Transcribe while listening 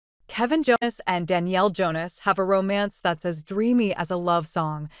Jonas and Danielle Jonas have a romance that's as dreamy as a love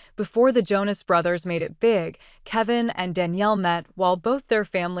song. Before the Jonas brothers made it big, Kevin and Danielle met while both their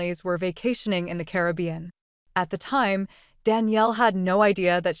families were vacationing in the Caribbean. At the time, Danielle had no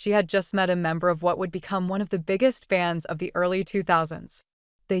idea that she had just met a member of what would become one of the biggest bands of the early 2000s.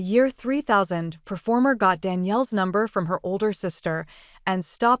 The year 3000, performer got Danielle's number from her older sister and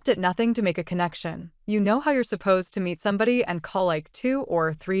stopped at nothing to make a connection. You know how you're supposed to meet somebody and call like 2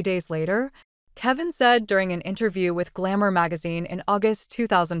 or 3 days later? Kevin said during an interview with Glamour magazine in August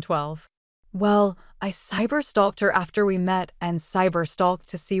 2012. Well, I cyber-stalked her after we met and cyber-stalked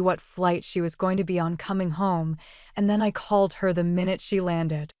to see what flight she was going to be on coming home, and then I called her the minute she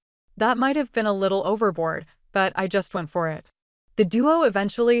landed. That might have been a little overboard, but I just went for it. The duo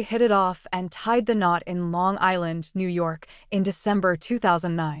eventually hit it off and tied the knot in Long Island, New York, in December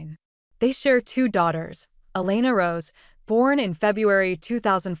 2009. They share two daughters, Elena Rose, born in February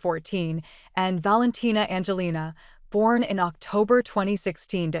 2014, and Valentina Angelina, born in October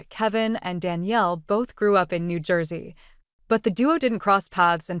 2016. Kevin and Danielle both grew up in New Jersey. But the duo didn't cross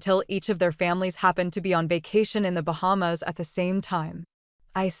paths until each of their families happened to be on vacation in the Bahamas at the same time.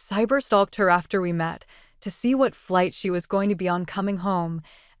 I cyber-stalked her after we met to see what flight she was going to be on coming home,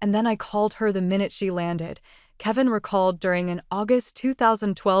 and then I called her the minute she landed, Kevin recalled during an August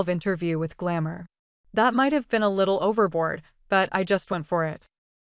 2012 interview with Glamour. That might have been a little overboard, but I just went for it.